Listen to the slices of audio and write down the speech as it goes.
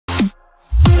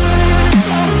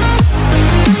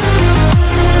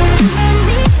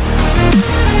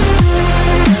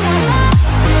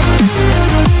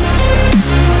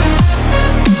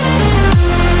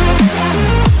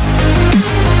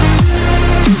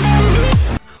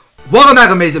Welcome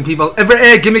back, amazing people.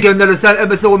 Give me another sad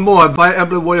episode more by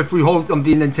Emblem Warrior Free host on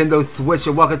the Nintendo Switch.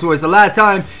 And welcome to us the last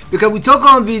time because we took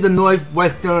on the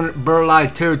Midwestern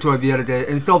Bergliez Territory the other day.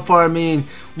 And so far, I mean,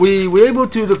 we were able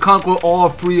to conquer all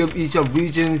three of each of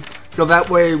regions. So that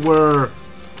way we're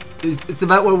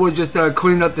just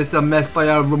cleaning up this mess by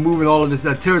removing all of this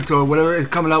territory, whatever is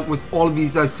coming up with all of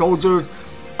these soldiers.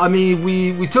 I mean,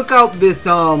 we took out this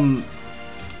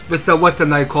what's the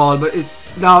knight called, but it's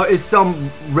some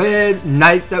red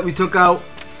knight that we took out.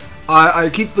 I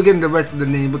keep forgetting the rest of the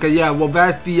name because yeah, well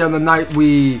that's the knight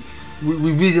we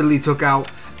recently took out,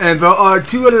 and there are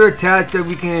two other attacks that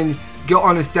we can get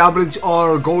on establish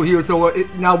our goal here. So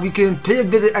now we can pay a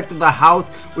visit at the house,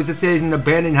 which it says an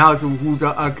abandoned house whose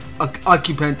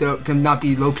occupant cannot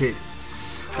be located.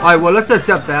 Alright, well let's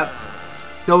accept that.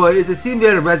 So it's a scene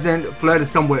where the resident fled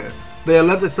somewhere. They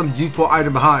left us some useful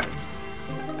item behind.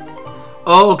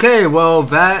 Okay, well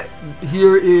that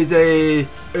here is a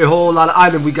whole lot of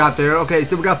items we got there. Okay,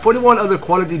 so we got 41 of the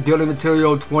quality building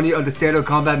material, 20 of the standard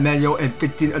combat manual, and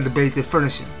 15 of the basic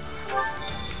furnishing.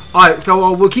 Alright,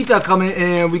 so we'll keep that coming,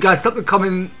 and we got something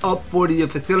coming up for the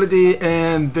facility,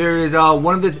 and there is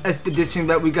one of this expedition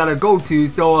that we gotta go to.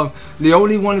 So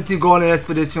Leone wanted to go on an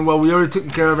expedition. Well, we already took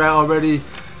care of that already,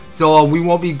 so we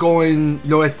won't be going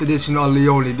no expedition on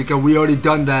Leone because we already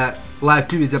done that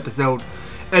previous episode.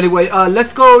 Anyway,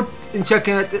 let's go and check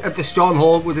in at the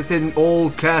stronghold, which is an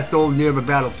old castle near the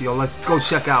battlefield. Let's go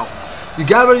check out. You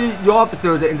gather your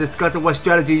officers and discuss what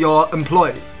strategy you'll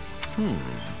employ.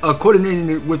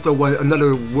 Coordinating with one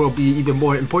another will be even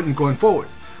more important going forward.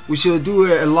 We should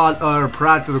do a lot of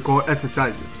practical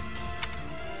exercises.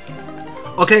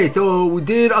 Okay, so we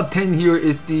did obtain here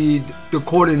is the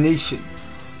coordination.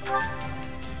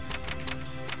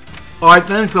 Alright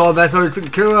then, so that's already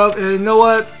taken care of, and you know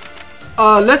what?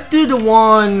 Let's do the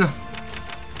one.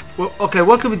 Well, okay,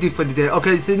 what can we do for today?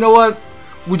 Okay, so you know what?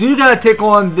 We do gotta take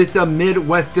on this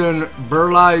Midwestern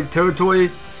Bergliez Territory,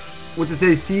 which is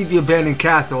a see the abandoned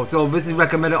castle. So this is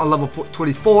recommended on level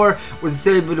 24, which is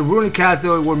say with the ruined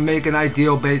castle will make an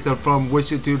ideal base from which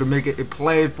to make it a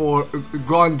play for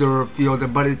Gronder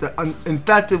field, but it's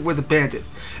infested with the bandits.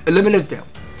 Eliminate them.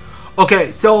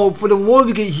 Okay, so for the war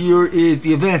we get here is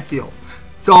the advanced seal.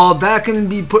 So that can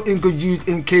be put in good use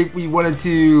in case we wanted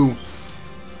to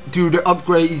do the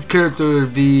upgrade each character,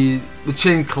 the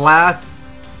change class.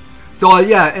 So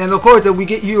yeah, and of course we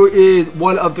get here is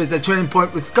one of his training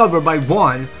point discovered by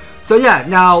one. So yeah,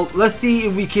 now let's see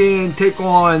if we can take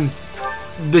on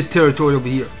this territory over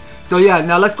here. So yeah,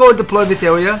 now let's go and deploy this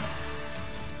area,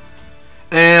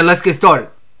 and let's get started.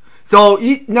 So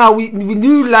now we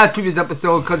knew last previous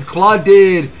episode because Claude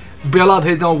did build up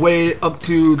his own way up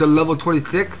to the level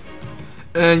 26,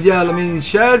 and yeah, I mean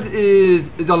Shad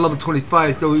is on level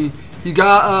 25, so he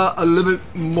got a little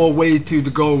bit more way to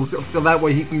go, so that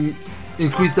way he can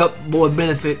increase up more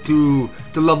benefit to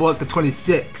level up to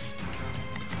 26.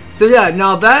 So yeah,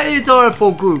 now that is our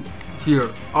full group here.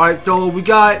 Alright, so we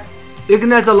got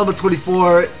Ignaz at level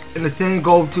 24, and the same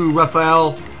go to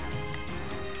Raphael.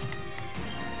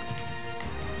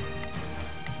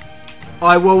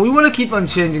 Alright, well we want to keep on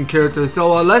changing characters,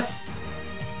 so let's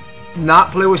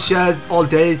not play with Shaz all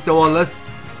day. So let's,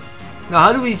 now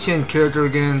how do we change character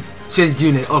again? Change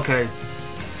unit, okay.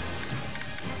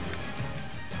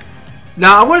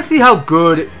 Now I want to see how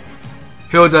good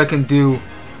Hilda can do.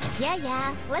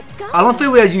 Yeah, let's go. I don't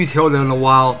think we have used Hilda in a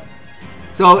while.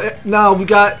 So now we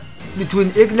got between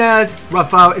Ignaz,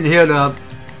 Raphael, and Hilda.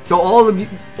 So all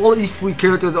these three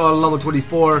characters are level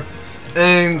 24,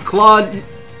 and Claude.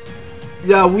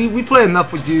 Yeah, we play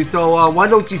enough with you, so why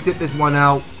don't you sit this one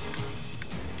out?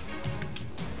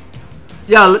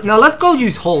 Yeah, now let's go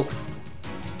use Holst.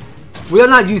 We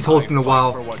have not used Holst in a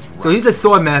while, so he's a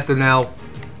sword master now.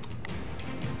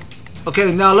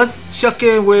 Okay, now let's check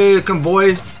in with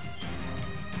Convoy,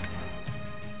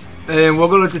 and we're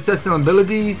going to test some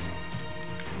abilities.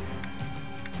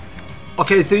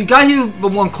 Okay, so you got here the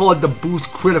one called the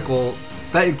Boost Critical,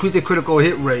 that increases critical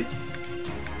hit rate.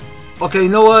 Okay, you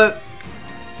know what?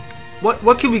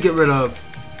 What can we get rid of?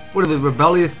 What is it,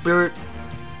 Rebellious Spirit?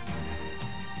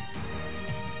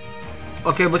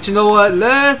 Okay, but you know what?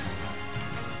 Let's...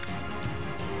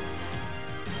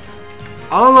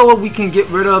 I don't know what we can get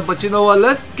rid of, but you know what?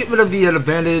 Let's get rid of the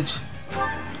advantage.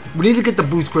 We need to get the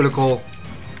boost critical.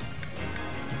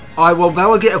 Alright, well that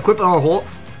will get equipped on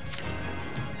Holst.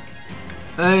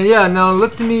 And yeah, now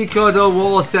look to me, Hilda, we're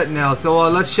all set now. So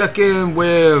let's check in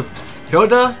with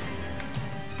Hilda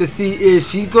to see if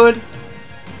she's good.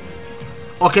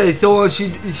 Okay, so she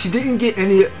didn't get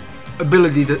any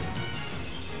ability to...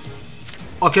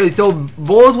 Okay, so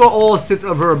those were all 6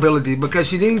 of her ability because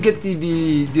she didn't get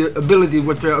the ability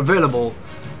which are available.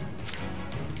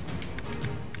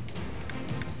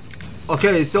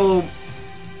 Okay, so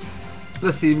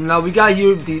let's see. Now we got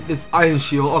here this iron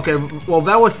shield. Okay, well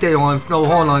that will stay on. So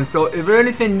hold on. So is there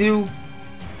anything new?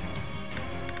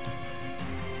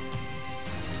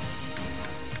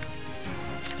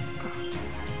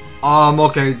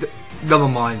 Okay, never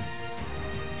mind.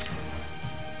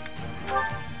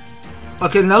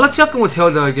 Okay, now let's check in with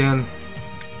Hilda again.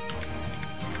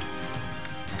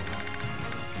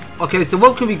 Okay, so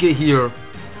what can we get here?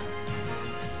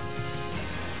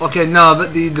 Okay, now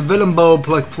the villain bow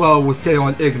plus 12 will stay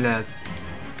on Ignaz.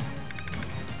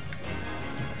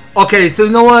 Okay, so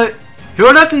you know what?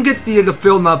 Hilda can get the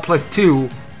field knot plus 2.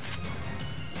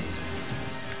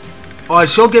 Alright,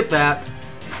 she'll get that.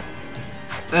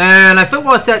 And I think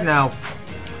we're all set now.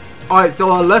 Alright, so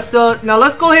let's go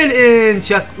ahead and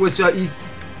check which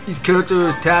each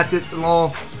character tactics and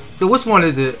all. So which one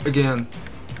is it again?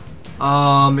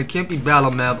 It can't be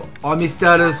battle map. Army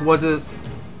status, was it?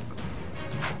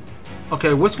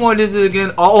 Okay, which one is it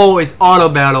again? Oh, it's auto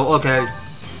battle. Okay.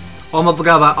 I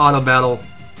forgot about auto battle.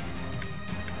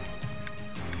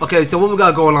 Okay, so what we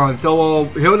got going on? So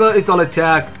Hilda is on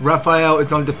attack, Raphael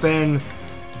is on defend,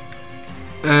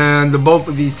 and both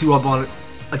of these two are on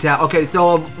attack. Okay,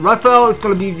 so Raphael is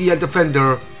going to be the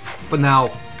defender for now.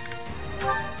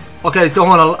 Okay, so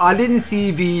hold on. I didn't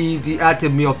see the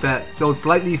active meal fat. So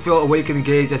slightly feel awaken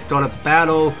engage at start a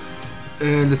battle.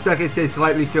 And the second says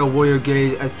slightly feel warrior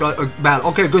gauge at start a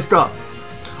battle. Okay, good stuff.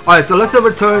 Alright, so let's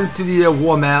return to the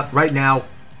war map right now.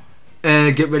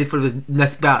 And get ready for the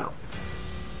next battle.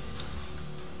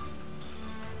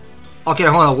 Okay,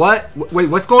 hold on. What? Wait,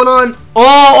 what's going on?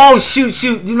 Oh, shoot.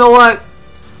 You know what?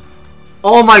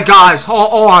 Oh my gosh.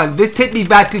 Hold on. This take me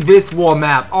back to this war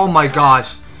map. Oh my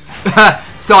gosh.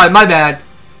 Sorry, my bad.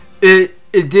 It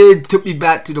did took me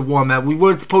back to the war map. We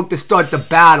weren't supposed to start the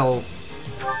battle.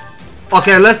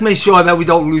 Okay, let's make sure that we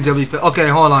don't lose everything. Okay,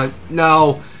 hold on.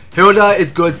 Now, Hilda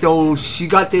is good, so she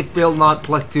got the field knot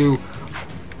plus 2.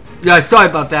 Yeah, sorry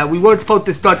about that. We weren't supposed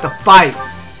to start the fight.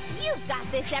 You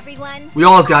got this, everyone. We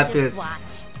all got this.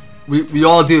 Watch. We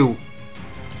all do.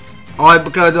 Alright,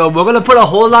 because we're going to put a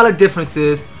whole lot of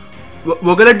differences.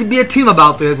 We're going to be a team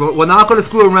about this. We're not going to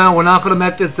screw around. We're not going to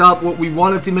mess this up. We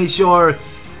wanted to make sure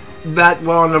that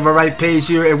we're on the right page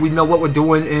here and we know what we're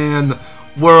doing, and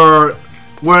we're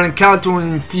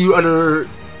encountering a few other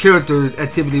characters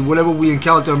activity. Whatever we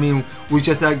encounter, I mean, we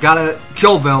just gotta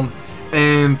kill them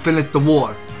and finish the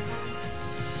war.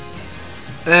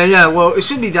 And yeah, well, it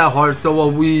shouldn't be that hard. So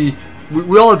we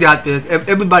all got this.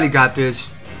 Everybody got this.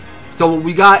 So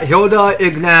we got Hilda,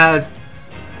 Ignaz,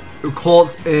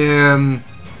 Colt, and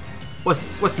what's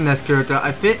the next character?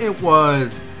 I think it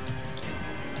was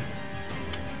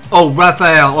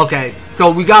Raphael. Okay,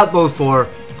 so we got those 4.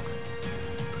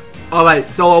 Alright,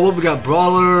 so what we got?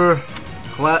 Brawler,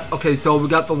 okay, so we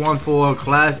got the one for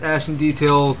Clash Action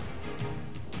Details.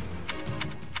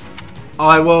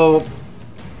 Alright, well,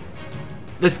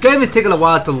 this game is taking a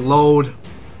while to load.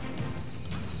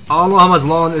 I don't know how much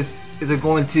long is it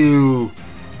going to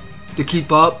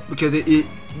keep up, because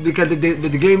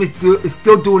the game is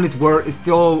still doing its work. It's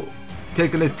still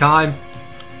taking its time.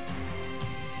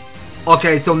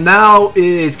 Okay, so now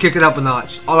it's kicking up a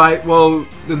notch. Alright, well,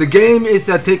 the game is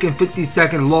taking 50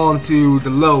 seconds long to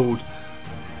load.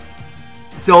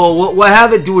 So what I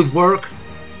have it do is work.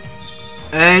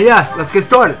 And yeah, let's get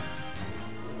started.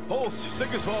 Host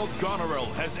Sigiswald Goneril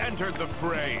has entered the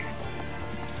fray.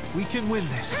 We can win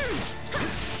this.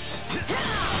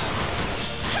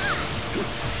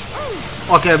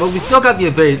 Okay, but we still got the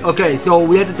evade. Okay, so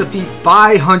we have to defeat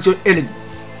 500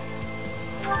 enemies.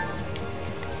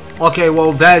 Okay,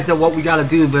 well that's what we gotta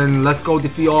do. Then let's go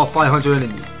defeat all 500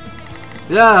 enemies.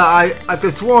 Yeah, I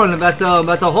could sworn that's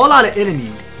a whole lot of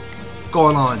enemies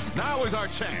going on. Now is our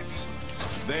chance.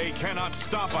 They cannot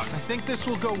stop us. I think this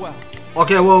will go well.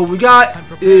 Okay, well we got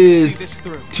is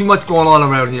too much going on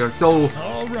around here. So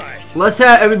let's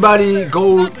have everybody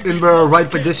go in their right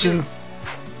positions.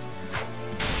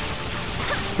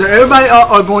 So everybody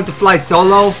are going to fly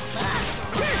solo.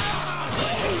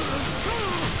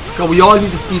 So we all need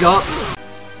to speed up.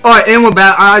 Alright, and we're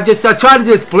back. I tried to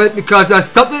do a split because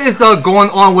something is going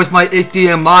on with my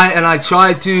HDMI, and I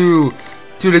tried to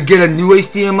get a new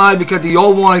HDMI because the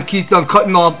old one keeps on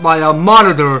cutting off my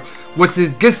monitor, which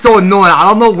gets so annoying. I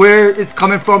don't know where it's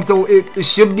coming from, so it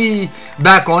should be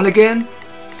back on again.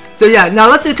 So yeah, now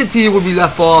let's just continue where we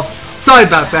left off. Sorry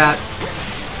about that,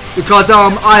 because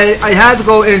I had to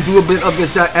go and do a bit of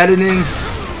this editing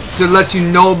to let you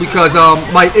know because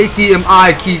my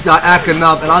HDMI keys are acting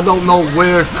up, and I don't know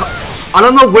where the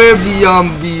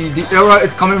error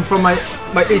is coming from my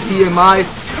HDMI,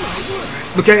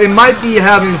 because it might be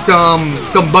having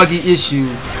some buggy issue.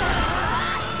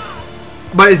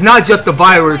 But it's not just the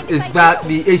virus; it's that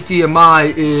the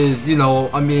HDMI is, you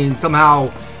know, I mean,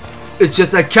 somehow it's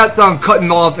just that kept on cutting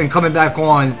off and coming back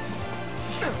on.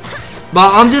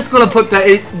 But I'm just gonna put that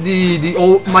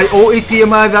my old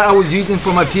HDMI that I was using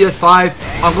for my PS5.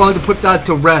 I'm going to put that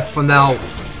to rest for now,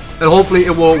 and hopefully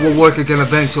it will work again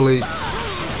eventually.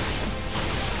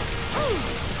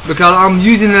 Because I'm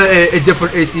using a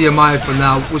different HDMI for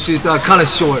now, which is kind of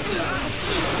short.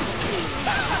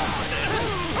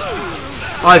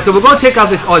 All right, so we're gonna take out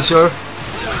this archer.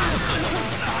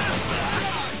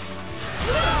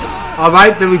 All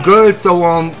right, very good. So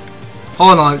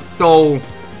hold on. So.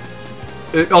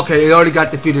 Okay, it already got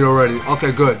defeated already.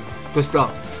 Okay, good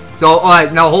stuff. So,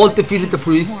 alright, now Holt defeated the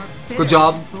priest. Good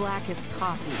job. Black as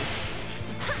coffee.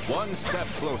 One step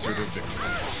closer to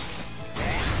victory.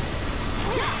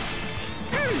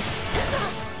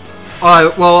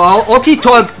 Alright, well, I'll keep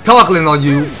toggling on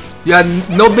you. You had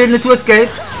no business to escape.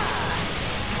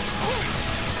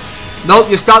 Nope,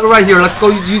 you're stopping right here. Let's go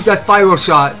use that spiral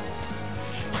shot.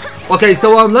 Okay,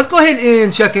 so let's go ahead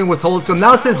and check in with Holt. So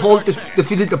now since Holt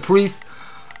defeated the priest,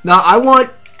 now I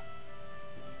want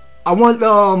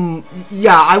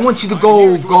you to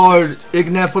go guard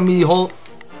Ignat for me,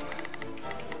 Holt.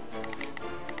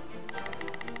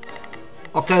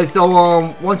 Okay,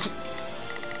 so once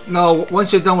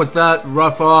you're done with that,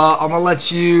 Rafa, I'm gonna let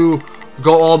you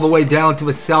go all the way down to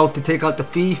the south to take out the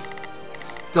thief.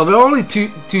 So they're only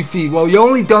two feet. Well, you're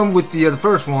only done with the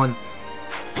first one.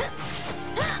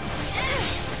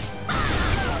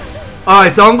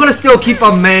 Alright, so I'm gonna still keep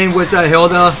on main with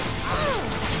Hilda.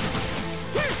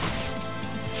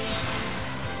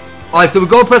 Alright, so we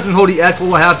go press and hold the X,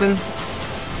 what will happen?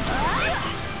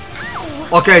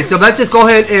 Okay, so let's just go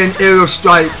ahead and aerial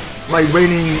strike like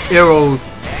raining arrows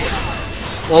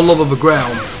all over the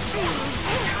ground.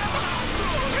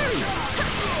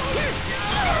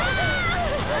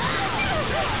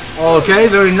 Okay,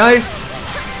 very nice.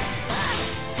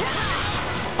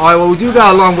 Alright, well we do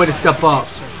got a long way to step up.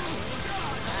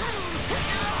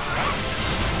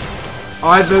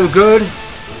 Alright, very good.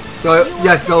 So,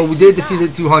 yes, so we did defeat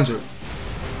it 200.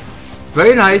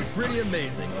 Very nice. Pretty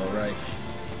amazing, alright.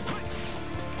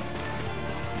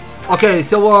 Okay,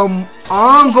 so,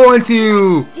 I'm going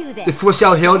to switch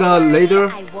out Hilda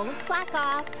later. I won't slack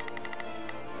off.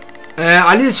 And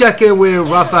I need to check in with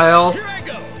Raphael.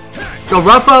 So,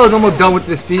 Raphael is almost done with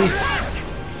this thief.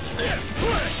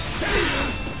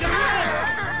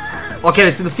 Okay,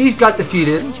 so the thief got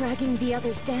defeated. I'm dragging the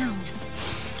others down.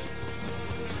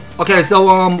 Okay, so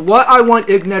what I want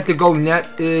Ignat to go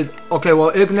next is, okay,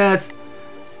 well Ignat,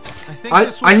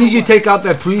 I need you to take out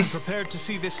that priest. I'm prepared to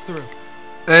see this through.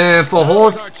 And for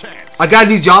Horst, I got a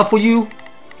new job for you.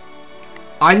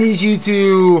 I need you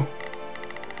to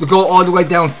go all the way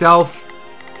down south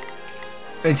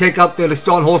and take out the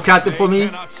stronghold captain for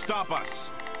me.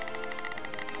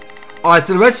 Alright,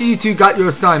 so the rest of you two got your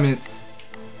assignments.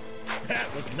 That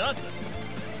was nothing.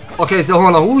 Okay, so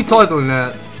hold on, who are we talking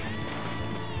at?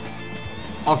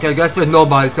 Okay, I guess there's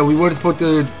nobody, so we were supposed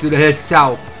to head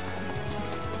south.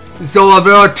 So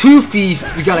there are two thieves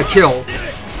we gotta kill.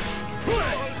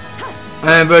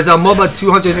 And there's a more than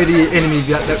 280 enemies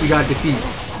that we gotta defeat.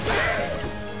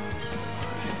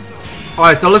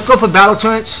 Alright, so let's go for Battle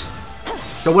Trench.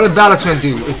 So what did Battle Trench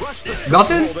do? It's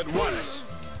nothing?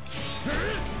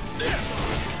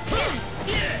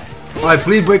 Alright,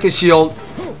 please break his shield.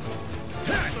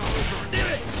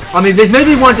 I mean, they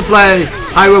maybe want to play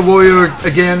Hyrule Warriors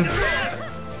again,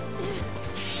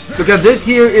 because this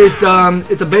here is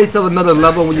it's a base of another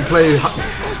level when you play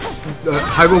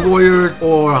Hyrule Warriors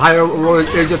or Hyrule Warriors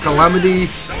Age of Calamity,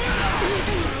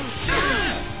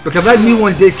 because that new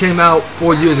one did came out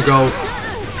 4 years ago.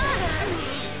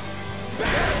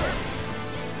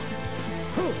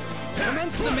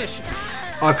 Commence the mission.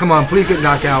 Oh, come on, please get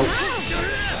knocked out.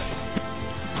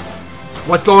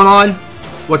 What's going on?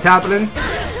 What's happening?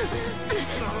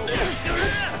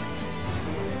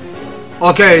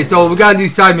 Okay, so we got a new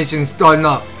side mission starting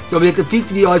up. So we have to defeat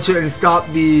the archer and stop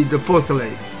the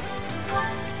Fusilier.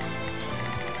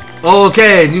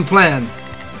 Okay, new plan.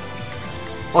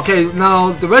 Okay,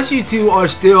 now the rest of you two are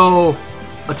still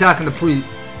attacking the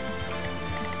priests.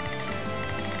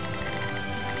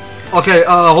 Okay,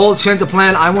 hold, change the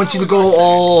plan. I want you to go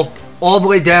all the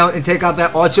way down and take out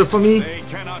that archer for me. They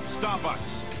cannot stop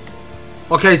us.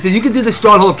 Okay, so you can do the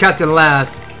stronghold captain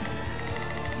last.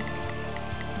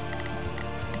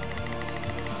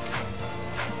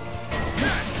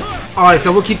 Alright,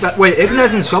 so we'll keep that. Wait,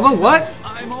 Ignat's in trouble? What?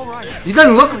 I'm all right. He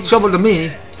doesn't look in trouble to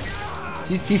me.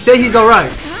 He said he's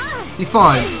alright. He's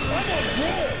fine.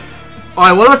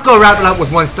 Alright, well, let's go wrap it up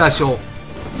with one special.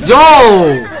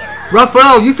 Yo!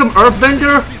 Raphael, you some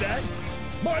earthbender? See that?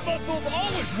 My muscles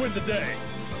always win the day.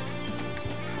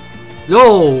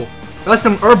 Yo! That's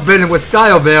some earthbending with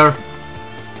style there.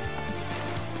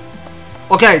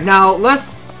 Okay, now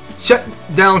let's shut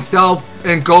down south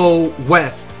and go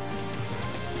west.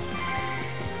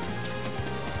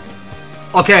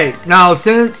 Okay, now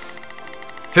since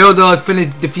Hilda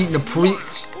finished defeating the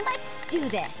priest, Let's do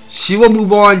this. she will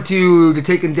move on to the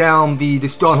taking down the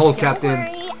stronghold captain.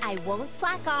 Don't worry, I won't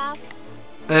slack off.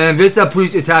 And this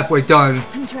priest is halfway done.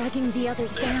 I'm dragging the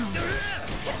others down.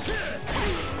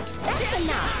 That's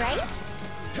enough, right?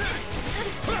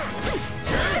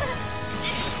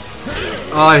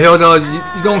 Hilda,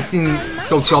 you don't seem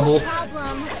so trouble. No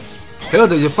problem.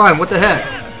 Hilda, you're fine. What the heck?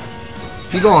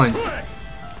 Keep going.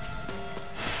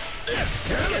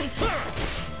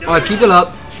 Alright, keep it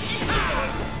up.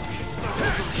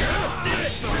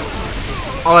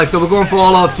 Alright, so we're going for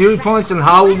all our Fury Punch, and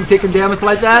how will we taking damage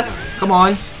like that? Come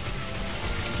on.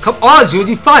 Come on,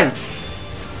 Judy, fight!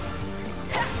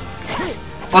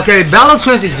 Okay, Battle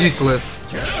Trench is useless.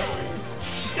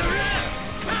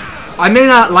 I may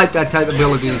not like that type of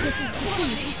ability. This is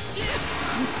defeat.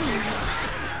 I'm sorry.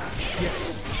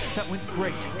 Yes, that went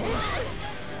great.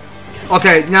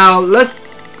 Okay, now let's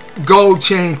go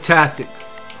change tactics.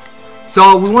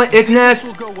 So we want This Ignat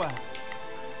will go well.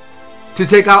 to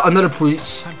take out another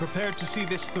Preach. I'm prepared to see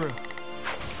this through.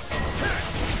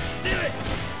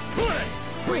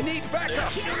 We need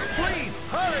backup. Please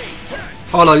hurry.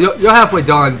 Hold on, you're halfway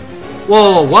done.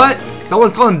 Whoa, what?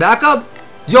 Someone's calling backup?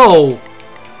 Yo!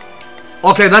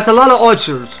 Okay, that's a lot of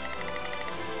archers.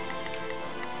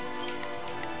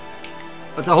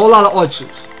 That's a whole lot of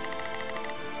archers.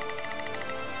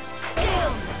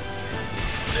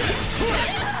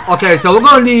 Okay, so we're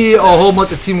gonna need a whole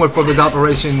bunch of teamwork for this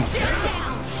operation.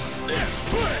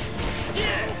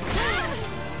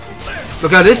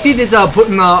 Because this team is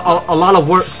putting a lot of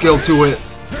work skill to it.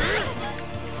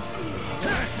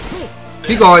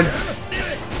 Keep going.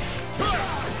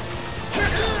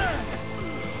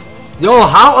 Yo,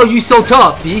 how are you so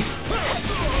tough, Beef?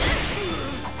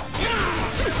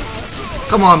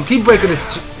 Come on, keep breaking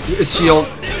his shield.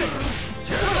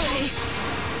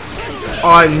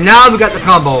 Alright, now we got the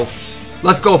combo.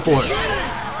 Let's go for it.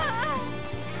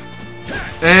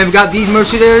 And we got these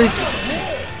mercenaries.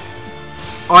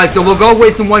 Alright, so we'll go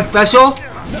with some one special.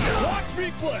 Watch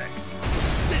me flex.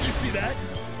 Did you see that?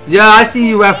 Yeah, I see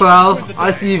you, Raphael.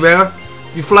 I see you there.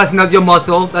 You flexing up your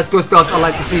muscle. That's good stuff I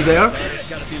like to see there. It's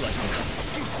gotta be like this.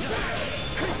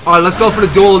 Alright, let's go for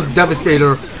the dual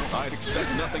devastator. I'd expect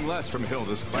nothing less from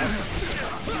Hilda's classmates.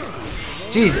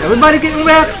 Jeez, everybody getting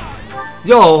wrapped?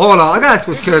 Yo, hold on. I gotta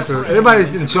switch character.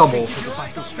 Everybody's in trouble.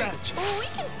 Strategy. Oh, we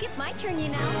can skip my turn, you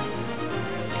know.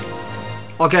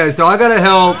 Okay, so I gotta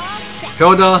help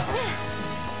Hilda.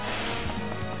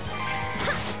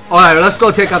 Alright, let's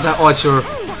go take out that archer.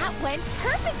 That went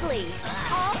perfectly.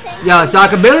 All thanks Yeah, to so I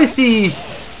can barely see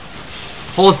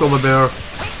Hulse over there.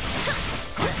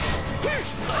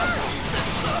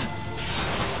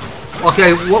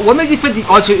 Okay, what makes you think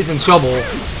the archer is in trouble?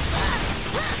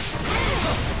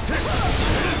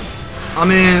 I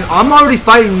mean, I'm already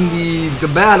fighting the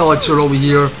bad archer over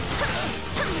here.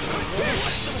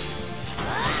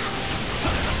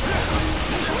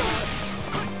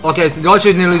 Okay, so the archer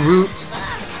is nearly root.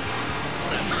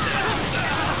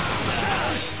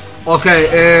 Okay,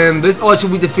 and this archer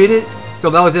we defeated. So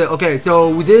that was it. Okay, so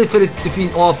we did finish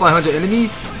defeating all 500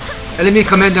 enemies. Enemy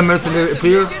commander mercenary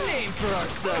appear.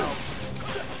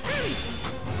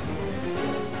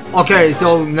 Okay,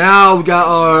 so now we got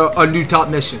our new top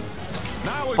mission.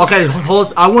 Okay,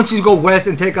 host, I want you to go west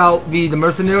and take out the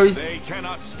mercenary. They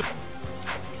cannot stop.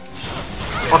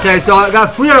 Okay, so I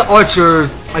got 3 other archers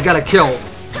I gotta kill.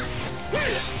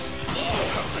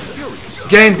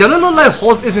 Gang, doesn't it look like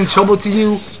Hulse is in trouble to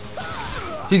you?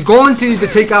 He's going to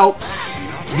take out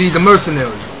the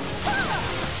mercenary.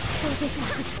 So this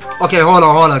is Okay, hold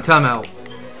on, time out.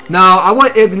 Now, I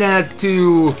want Ignaz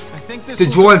to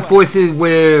join forces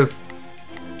with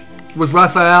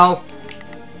Raphael.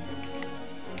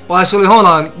 Well, actually, hold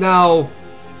on. Now,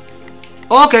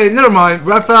 okay, never mind.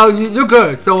 Raphael, you're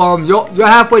good. So, you're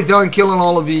halfway done killing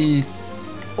all of these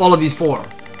 4.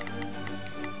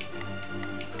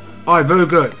 All right, very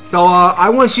good. So, I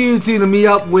want you to meet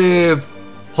up with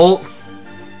Hulse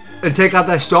and take out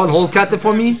that stronghold captain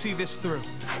for me. See this through.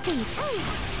 Wait. I'm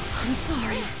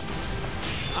sorry.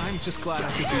 I'm just glad I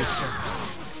could be of service.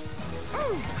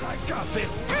 I got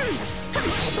this.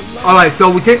 Alright, so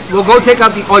we'll go take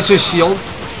out the archer's shield.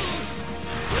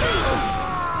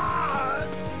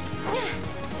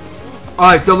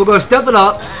 Alright, so we're gonna step it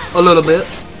up a little bit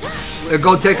and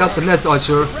go take out the next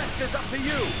archer. The rest is up to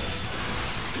you.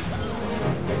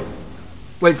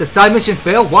 Wait, the side mission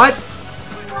failed? What?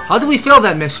 How did we fail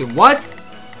that mission? What?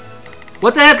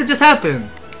 What the heck just happened?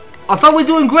 I thought we were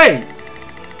doing great.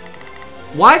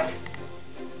 What?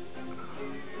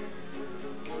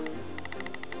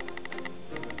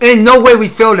 Ain't no way we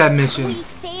failed that mission. We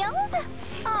failed?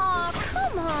 Oh,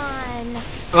 come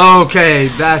on. Okay,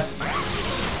 that's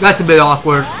a bit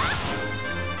awkward.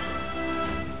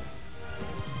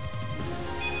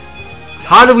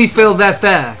 How did we fail that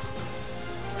fast?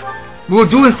 We were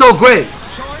doing so great.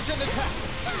 Charge and attack.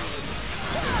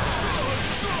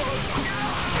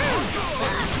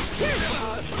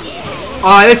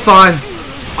 Alright, it's fine.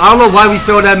 I don't know why we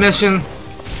failed that mission.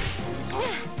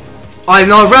 Alright,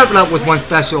 no, wrap it up with one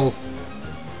special.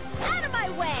 Out of my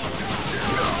way.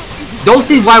 Don't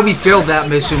see why we failed that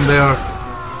mission there.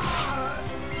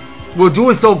 We're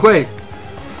doing so great.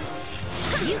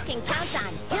 You can count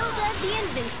on Hilda the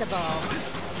Invincible.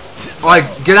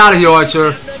 Alright, get out of here,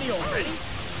 Archer. Many already?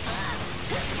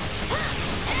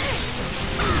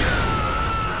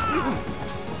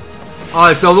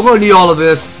 Alright, so we're gonna need all of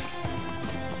this.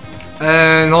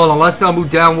 And hold on, let's move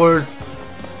downwards.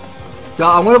 So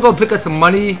I'm gonna go pick up some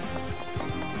money.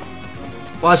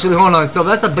 Well, actually, hold on. So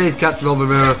that's a base captain over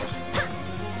there.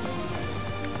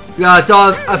 Yeah,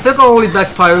 so I think our only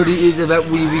best priority is that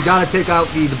we gotta take out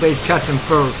the base captain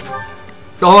first.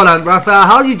 So hold on, Raphael,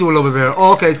 how are you doing over there?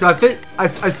 Oh, okay, so I think I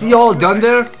see you all done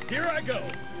there. Here I go.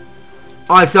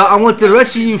 Alright, so I want the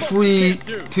rest of you free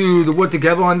to work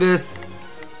together on this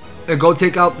and go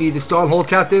take out the stronghold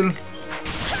captain,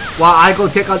 while I go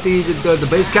take out the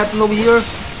base captain over here.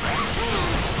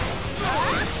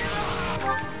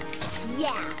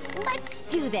 Yeah, let's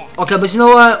do this. Okay, but you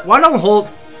know what? Why don't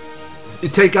Holtz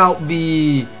take out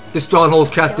the stronghold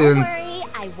Don't captain, worry,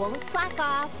 I won't slack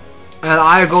off. and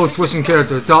I go switching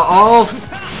characters. So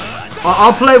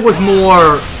I'll play with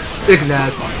more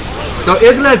Ignaz. So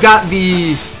Ignaz got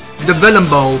the venom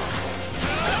bow,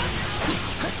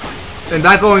 and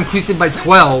that go increase it by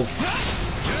 12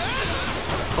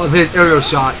 of his aerial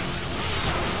shots.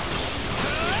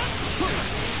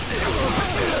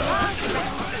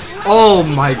 Oh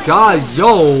my god,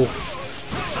 yo.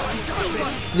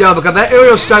 Yeah, because that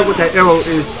aerial strike with that arrow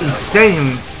is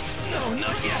insane.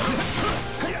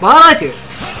 But I like it.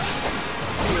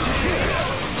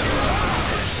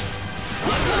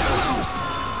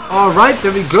 Alright,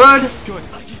 very good. Good.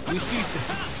 We seized it.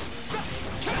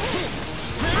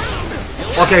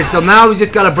 Okay, so now we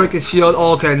just gotta break his shield.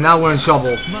 Oh, okay, now we're in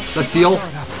trouble. Let's heal.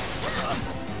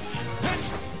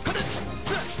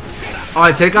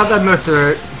 Alright, take out that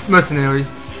mercenary.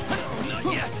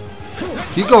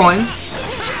 Keep going.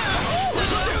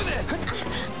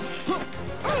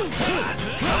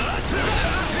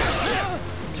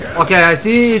 Okay, I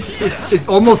see it's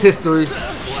almost history.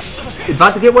 It's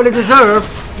about to get what it deserves.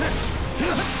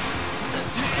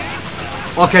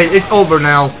 Okay, it's over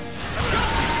now.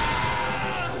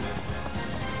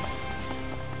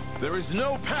 There is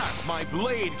no path my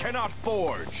blade cannot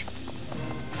forge.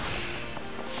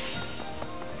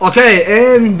 Okay,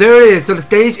 and there it is. So the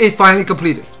stage is finally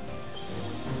completed.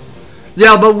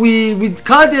 Yeah, but we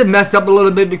kind of did mess up a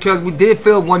little bit because we did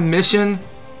fail one mission,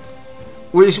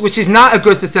 which is not a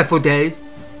good successful day.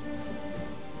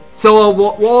 So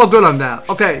we're all good on that.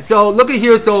 Okay, so look at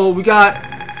here. So we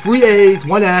got 3 A's,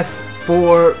 1 S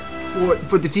for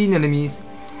defeating enemies,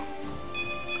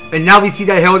 and now we see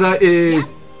that Hilda is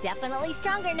Definitely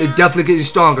stronger now. definitely getting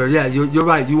stronger. Yeah, you're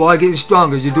right. You are getting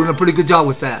stronger. You're doing a pretty good job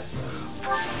with that.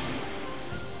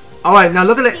 All right, now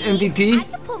look at the MVP. I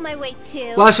can pull my weight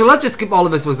too. Well, actually, let's just skip all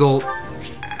of his results.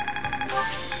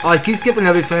 Alright, keep skipping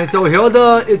everything. So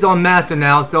Hilda is on Master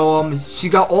now. So she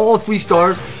got all 3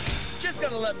 stars. Just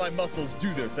gotta let my muscles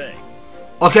do their thing.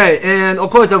 Okay, and of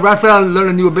course, Raphael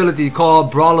learned a new ability called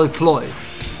Brawler's Ploy.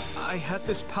 I had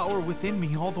this power within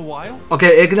me all the while.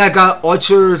 Okay, Ignat got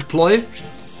Archer's Ploy.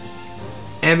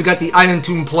 And we got the Item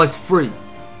Tune Plus free.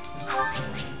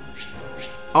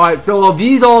 Alright, so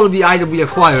these all of the items we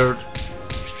acquired.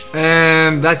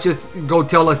 And that's just go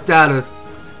tell us status.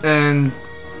 And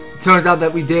turns out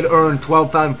that we did earn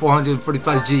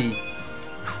 12,445 G.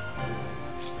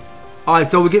 Alright,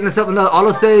 so we're getting us up another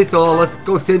autosave, so let's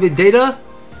go save the data.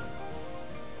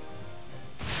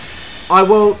 Alright,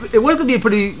 well, it was going to be a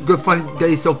pretty good fun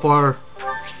day so far.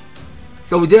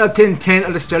 So we did obtain 10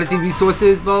 of the strategy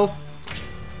resources, though.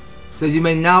 So you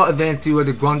may now advance to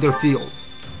the Gronder Field.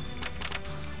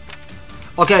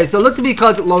 Okay, so look to me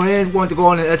because Lorraine wanted to go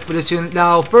on an expedition.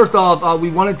 Now, first off,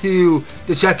 we wanted to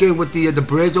check in with the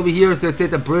bridge over here. So it says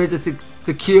the bridge is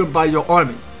secured by your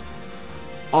army.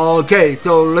 Okay,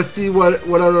 so let's see what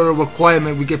other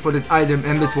requirement we get for this item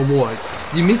and this reward.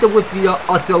 You meet up with the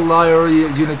auxiliary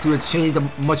unit to exchange the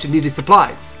much needed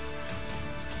supplies.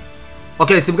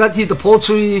 Okay, so we got here the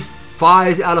poultry,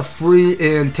 5 out of 3,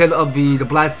 and 10 of the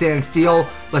black sand steel.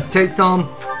 Let's take some.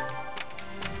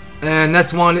 And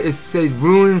next one is say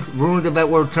ruins. Ruins of that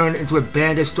will turn into a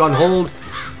bandit stronghold.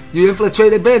 You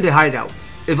infiltrate a bandit hideout.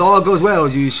 If all goes well,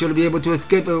 you should be able to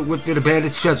escape it with the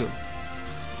bandit's treasure.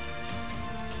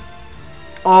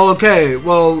 Okay,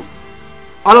 well,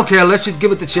 I don't care. Let's just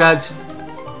give it to Chad.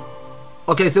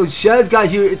 Okay, so Chad's got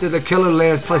here into the Killer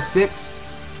Land +6.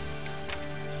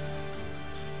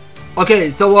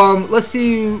 Okay, so let's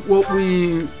see what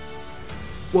we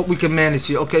can manage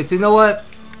here. Okay, so you know what?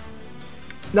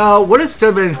 Now, what is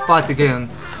surveying spots again?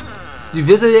 You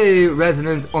visit a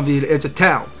residence on the edge of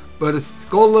town, but a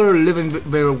scholar living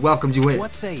there welcomes you in.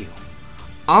 What say you?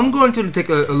 I'm going to take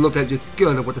a look at your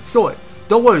skill with the sword.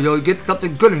 Don't worry, you'll get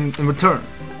something good in return.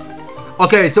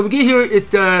 Okay, so we get here is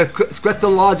the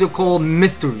Scratological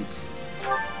Mysteries.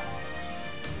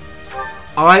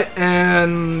 Alright,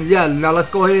 and yeah, now let's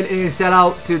go ahead and set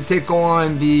out to take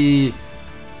on the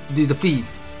thief.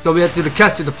 So we have to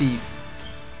capture the thief.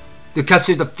 To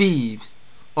capture the thieves.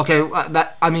 Okay,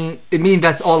 that, I mean, it means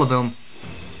that's all of them.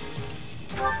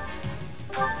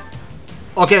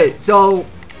 Okay, so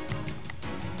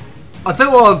I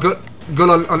think we're all good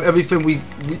on everything we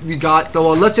got.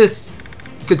 So let's just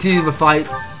continue the fight.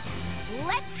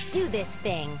 Let's do this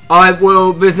thing. Alright,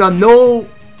 well, there's no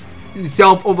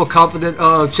self-overconfident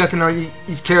checking on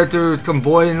each character's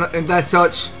convoy and that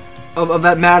such of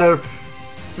that matter,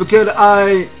 because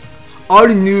I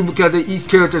already knew because each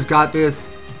character's got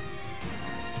this.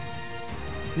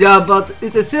 Yeah, but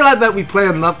it's still like that we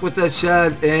played enough with that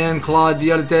Shad and Claude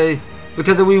the other day,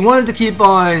 because we wanted to keep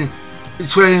on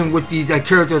training with these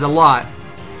characters a lot,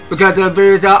 because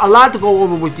there's a lot to go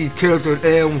over with these characters,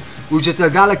 and we just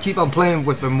gotta keep on playing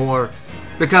with them more,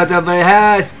 because they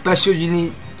have special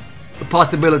unique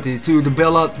possibility to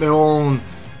develop their own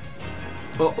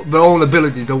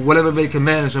abilities or whatever they can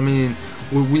manage. I mean,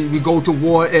 we go to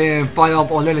war and fight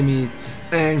off all enemies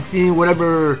and see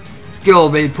whatever skill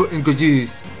they put in good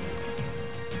use.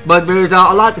 But there's a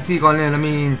lot to seek on in. I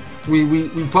mean,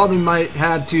 we probably might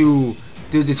have to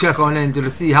check on in to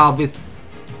see how this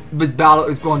battle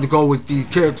is going to go with these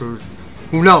characters.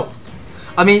 Who knows?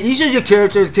 I mean, each of your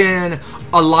characters can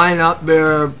align up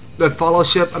their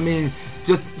fellowship. I mean,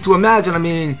 just to imagine, I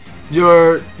mean,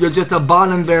 you're just a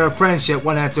bonding their friendship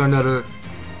one after another.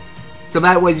 So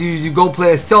that way you go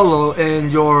play a solo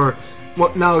and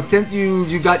now since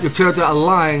you got your character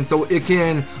aligned, so it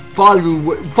can follow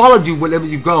you wherever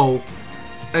you go,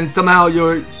 and somehow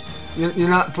you're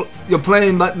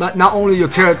playing but not only your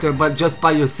character but just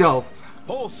by yourself.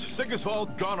 Host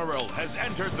Sigiswald Goneril has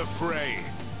entered the fray.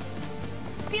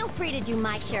 Feel free to do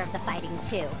my share of the fighting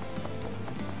too.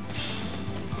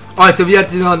 Alright, so we have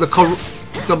to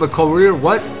the career,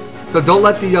 what? So don't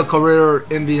let the career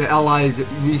in the allies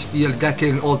reach the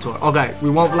decade altar. Okay, we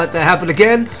won't let that happen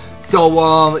again.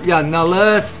 So yeah, now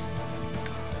let's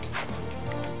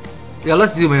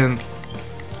zoom in.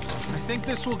 I think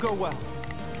this will go well.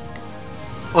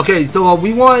 Okay, so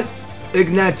we want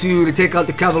Ignat to take out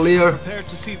the Cavalier. Prepared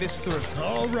to see this through.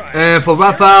 All right. And for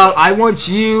Raphael, I want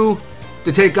you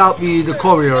to take out the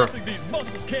courier.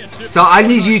 So I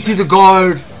need you to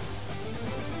guard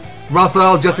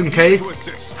Raphael just in case.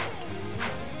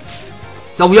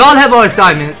 So we all have our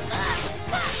assignments.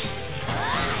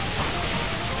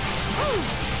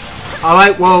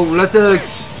 Alright, well, let's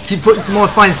keep putting some more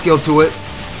fine skill to it.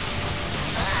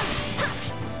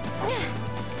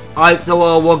 Alright,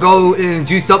 so we'll go and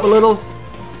juice up a little.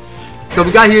 So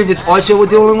we got here this archer we're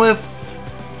dealing with.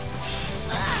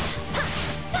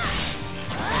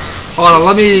 Hold on,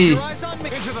 let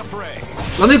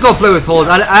me go play with Holt.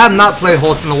 I have not played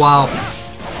Holt in a while.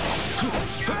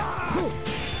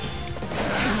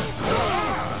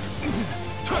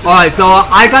 Alright, so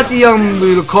I got the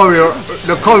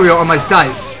courier on my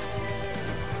side.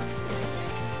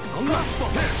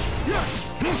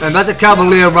 And that's a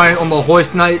Cavalier riding on the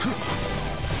Horse Knight.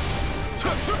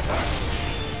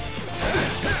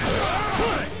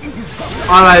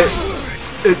 Alright,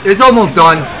 it's almost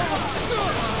done.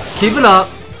 Keep it up.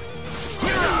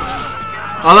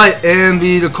 Alright, and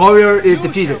the courier is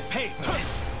defeated.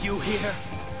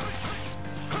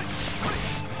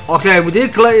 Okay, we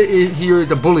did collect here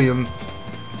the bullion.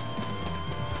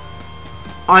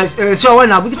 Alright, so right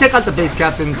now we can take out the base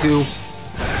captain too.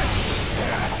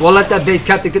 we'll let that base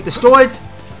captain get destroyed.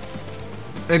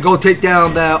 And go take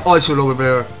down that archer over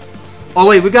there. Oh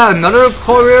wait, we got another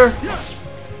courier?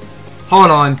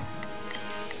 Hold on.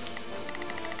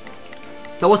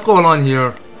 So what's going on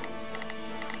here?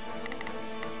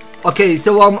 Okay,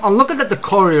 so I'm looking at the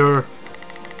courier.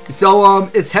 So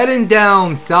it's heading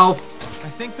down south.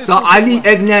 So I need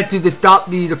Eggnet to stop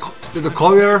the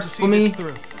courier for me.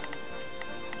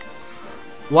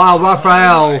 Wow,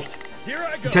 Raphael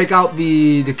take out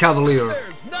the cavalier.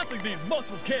 There's nothing these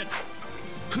muscles can't.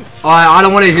 I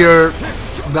don't want to hear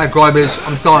that garbage.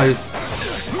 I'm sorry.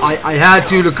 I had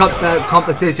to cut that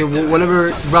compensation, whatever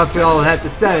Raphael had to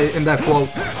say in that quote.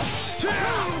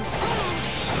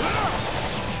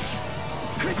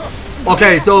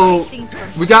 Okay, so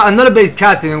we got another base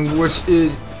captain, which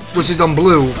is on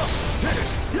blue.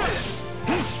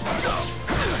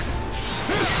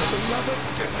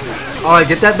 All right,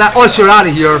 get that usher out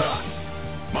of here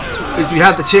if you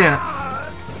have the chance.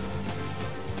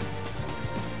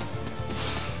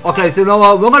 Okay, so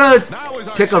now we're gonna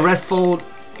take a restful.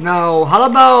 Now, how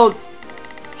about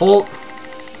Holtz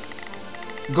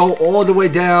go all the way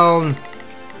down?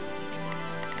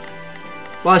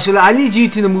 Well, actually, I need you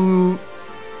to move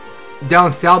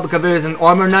down south because there's an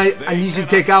armor knight I need you to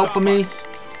take out for me.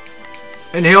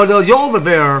 And Hilda, you're over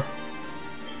there.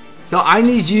 So I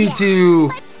need you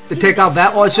to take out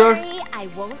that archer. I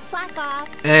won't slack off.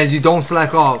 And you don't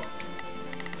slack off.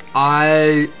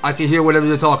 I can hear whatever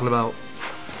you're talking about.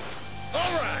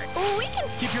 Oh, we can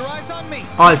Keep your eyes on me.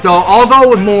 Alright, so I'll go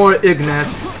with more Ignis.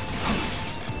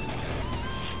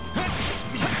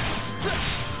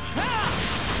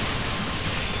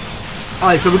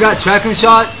 Alright, so we got tracking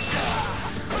shot.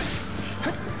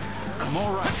 I'm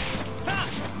alright.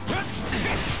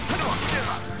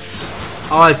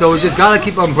 Alright, so we just gotta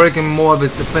keep on breaking more of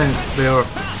his defense there.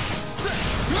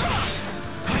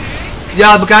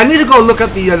 Yeah, because I need to go look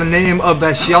up the name of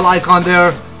that shell icon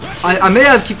there. I may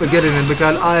have keep forgetting it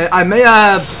because I may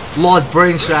have lost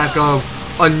brain track of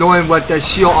knowing what that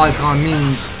shield icon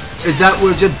means. Is that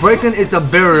we're just breaking it's a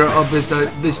barrier of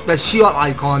this shield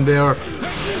icon there.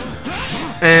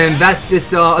 And that's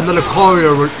this another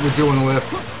courier we're dealing with.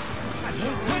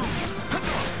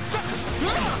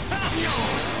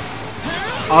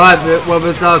 Alright, well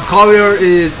this courier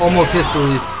is almost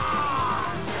history.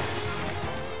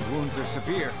 Wounds are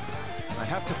severe. I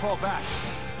have to fall back.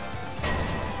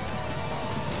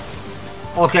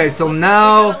 Okay, so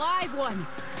now Live one.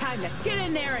 Time to get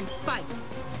in there and fight.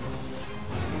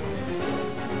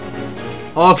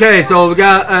 okay, so we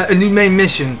got a new main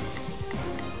mission.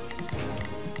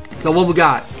 So what we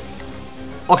got?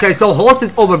 Okay, so Horse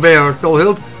is over there, so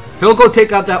he'll go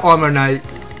take out that armor knight.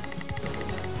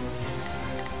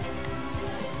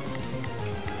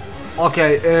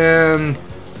 Okay,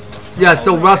 yeah,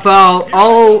 so Raphael,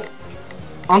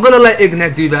 I'm gonna let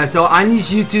Ignet do that. So I need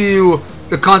you to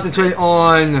concentrate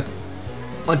on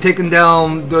taking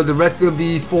down the rest of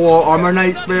the 4 armor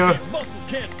knights there. Muscles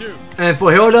can't do. And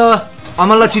for Hilda, I'm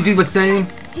gonna let you do the same.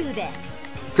 do this.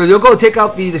 So you'll go take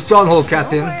out the stronghold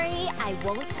captain. Don't worry, I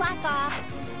won't slack off.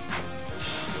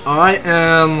 Alright,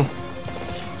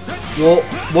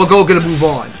 we'll go get a move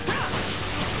on.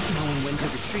 Knowing when to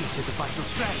retreat is a vital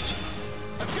strategy.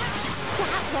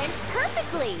 That went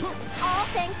perfectly. All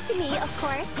thanks to me, of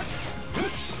course.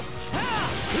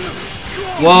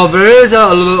 Well, there is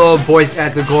a little voice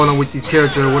actor going on with these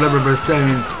characters, or whatever they're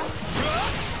saying.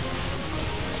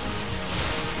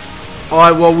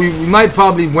 Alright, well, we might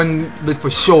probably win this for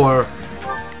sure.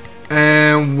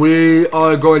 And we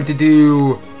are going to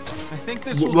do... I think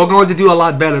this will We're going to do a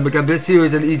lot better because this here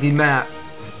is an easy map.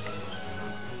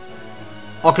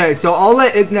 Okay, so I'll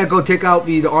let Ignet go take out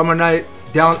the armor knight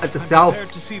down at the south,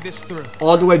 prepared to see this through.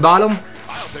 all the way bottom.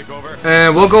 I'll take over.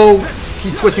 And we'll go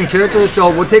keep switching characters. So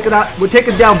we'll take it out. We'll take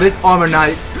it down this armor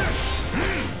knight,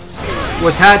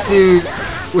 which had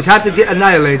to get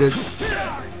annihilated.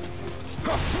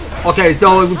 Okay,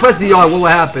 so if we press the R, what will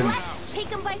happen? Take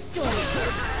them by storm.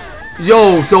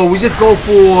 Yo, so we just go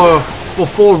for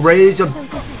full rage of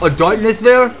darkness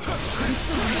there.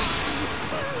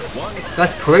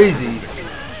 That's crazy.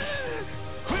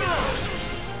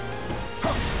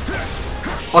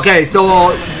 Okay,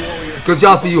 so good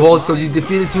job for you, Holt. So you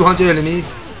defeated 200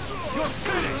 enemies.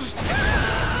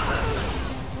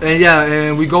 And yeah,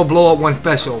 and we go blow up one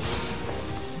special.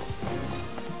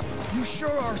 You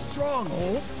sure are strong,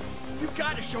 Holst. You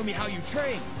gotta show me how you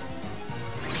train.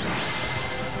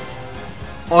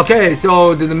 Okay,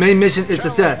 so the main mission is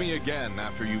Challenge success. me again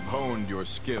after you've honed your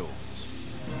skills.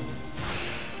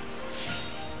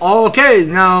 Okay,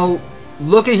 now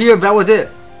looking here, that was it.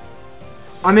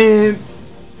 I mean,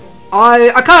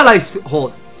 I kind of like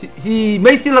Holt. he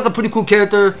may seem like a pretty cool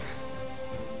character.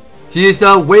 He is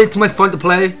way too much fun to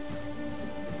play.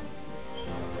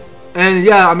 And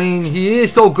yeah, I mean, he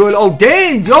is so good. Oh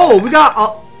dang, yo, we got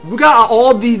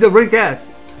all the rank S.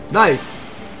 Nice.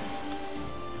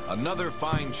 Another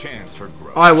fine chance for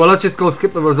growth. All right, well, let's just go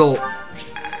skip the results.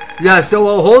 Yeah, so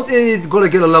Holt is gonna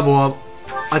get a level up.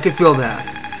 I can feel that.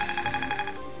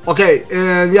 Okay,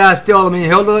 and yeah, still, I mean,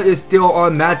 Hilda is still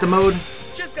on Manta mode.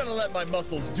 Just gotta let my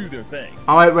muscles do their thing.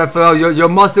 All right, Raphael, your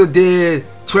muscle did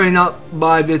train up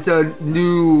by this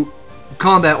new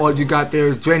combat art you got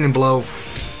there, Draining Blow.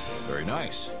 Very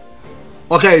nice.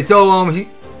 Okay, so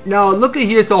now look at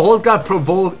here. So Holt got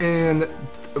Provoke and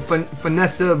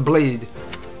Finesse Blade.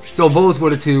 So those were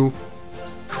the two.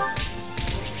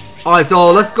 All right,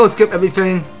 so let's go skip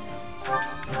everything.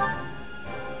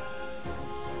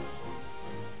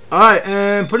 All right,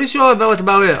 and pretty sure that was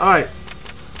about it. All right.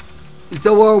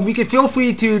 So we can feel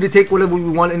free to take whatever we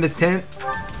want in this tent.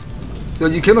 So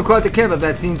you came across a camp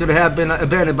that seemed to have been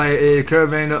abandoned by a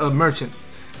caravan of merchants.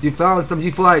 You found some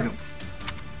useful items.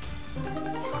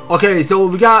 Okay, so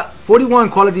we got 41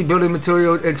 quality building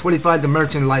materials and 25 the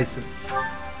merchant license.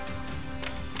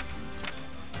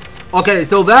 Okay,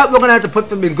 so that we're gonna have to put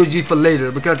them in good use for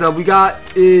later because we got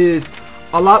is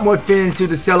a lot more fin to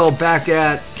the cello back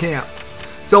at camp.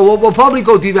 So we'll probably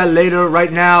go do that later.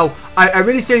 Right now, I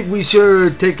really think we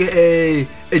should take a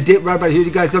dip right here, you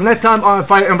guys. So next time on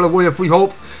Fire Emblem Warrior Free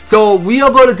Hopes, so we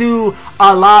are going to do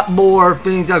a lot more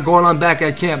things that are going on back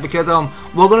at camp because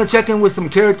we're going to check in with some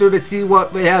characters to see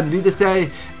what they have new to say,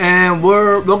 and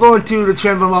we're going to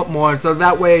train them up more so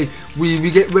that way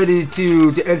we get ready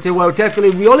to enter. Well,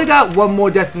 technically we only got one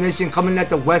more destination coming at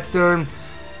the Western.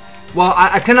 Well,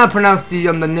 I cannot pronounce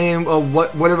the name of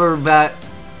whatever that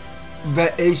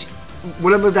H,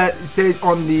 whatever that says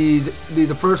on the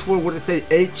first word. What it say?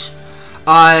 H.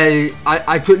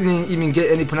 I couldn't even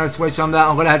get any pronunciation on that.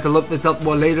 I'm gonna have to look this up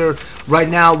more later. Right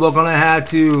now, we're gonna have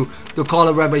to call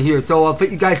it right here. So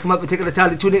thank you guys so much for taking the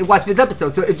time to tune in and watch this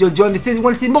episode. So if you're enjoying this series, you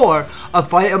want to see more of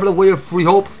Fire Emblem Warrior Free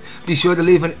Hopes, be sure to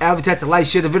leave an advertisement, like,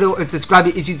 share the video, and subscribe.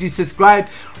 If you do subscribe,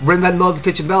 ring that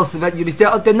notification bell so that you'll be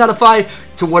up there notified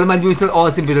to one of my news and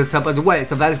awesome videos up on the way.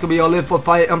 So that is gonna be all in for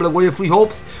Fire Emblem Warrior Free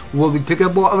Hopes. We'll be picking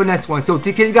up more on the next one. So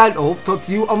take care, you guys. I hope to talk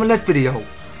to you on the next video.